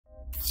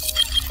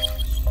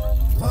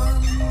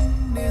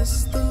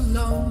is the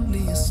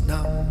loneliest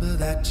number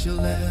that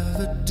you'll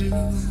ever do?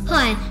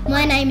 Hi,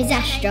 my name is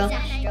Astra.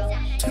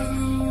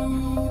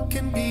 Two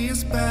can be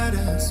as bad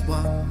as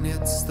one.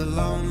 It's the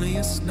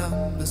loneliest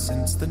number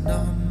since the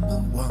number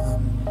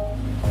one.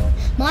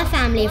 My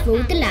family have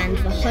ruled the land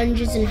for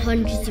hundreds and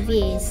hundreds of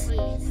years.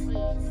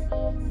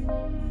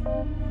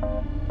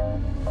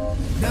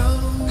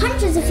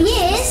 Hundreds of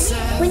years?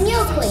 When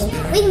you're queen,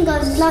 we can go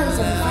on loads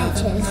of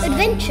adventures.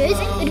 Adventures?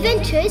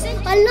 Adventures?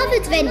 I love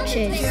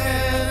adventures.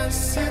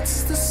 Yes,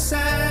 it's the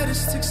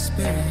saddest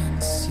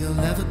experience you'll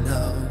ever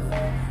know.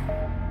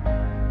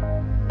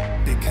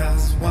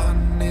 Because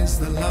one is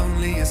the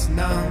loneliest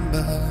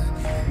number.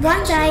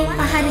 One day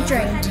I had a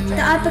dream that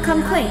I'd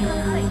become queen.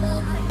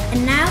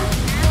 And now?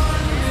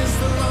 One is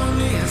the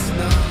loneliest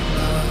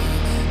number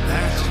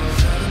that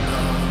you'll ever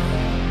know.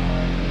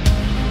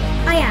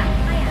 I am.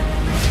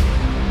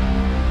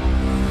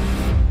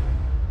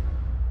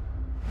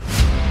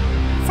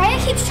 Freya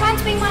keeps trying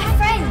to be my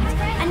friend,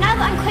 and now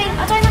that I'm queen,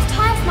 I don't have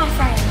time for my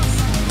friends.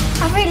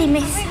 I really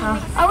miss her.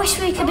 I wish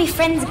we could be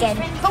friends again,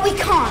 but we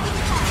can't.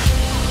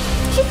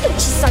 She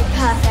thinks she's so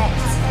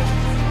perfect.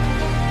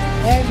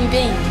 Where have you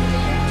been?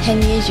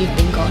 10 years you've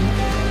been gone.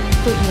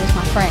 Thought you was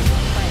my friend.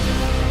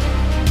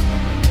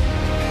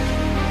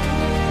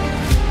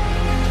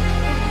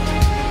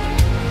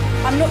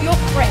 I'm not your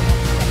friend.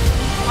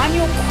 I'm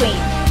your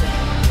queen.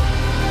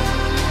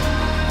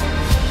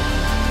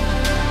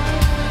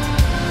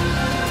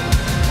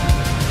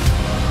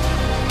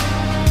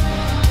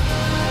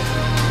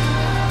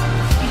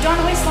 You don't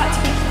always like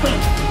to be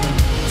queen.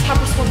 To have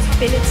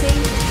responsibility,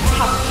 to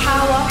have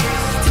power,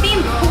 to be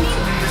important.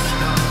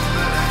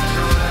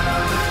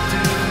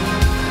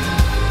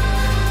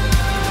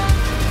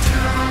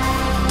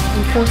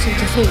 Important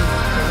to who?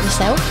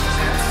 Yourself?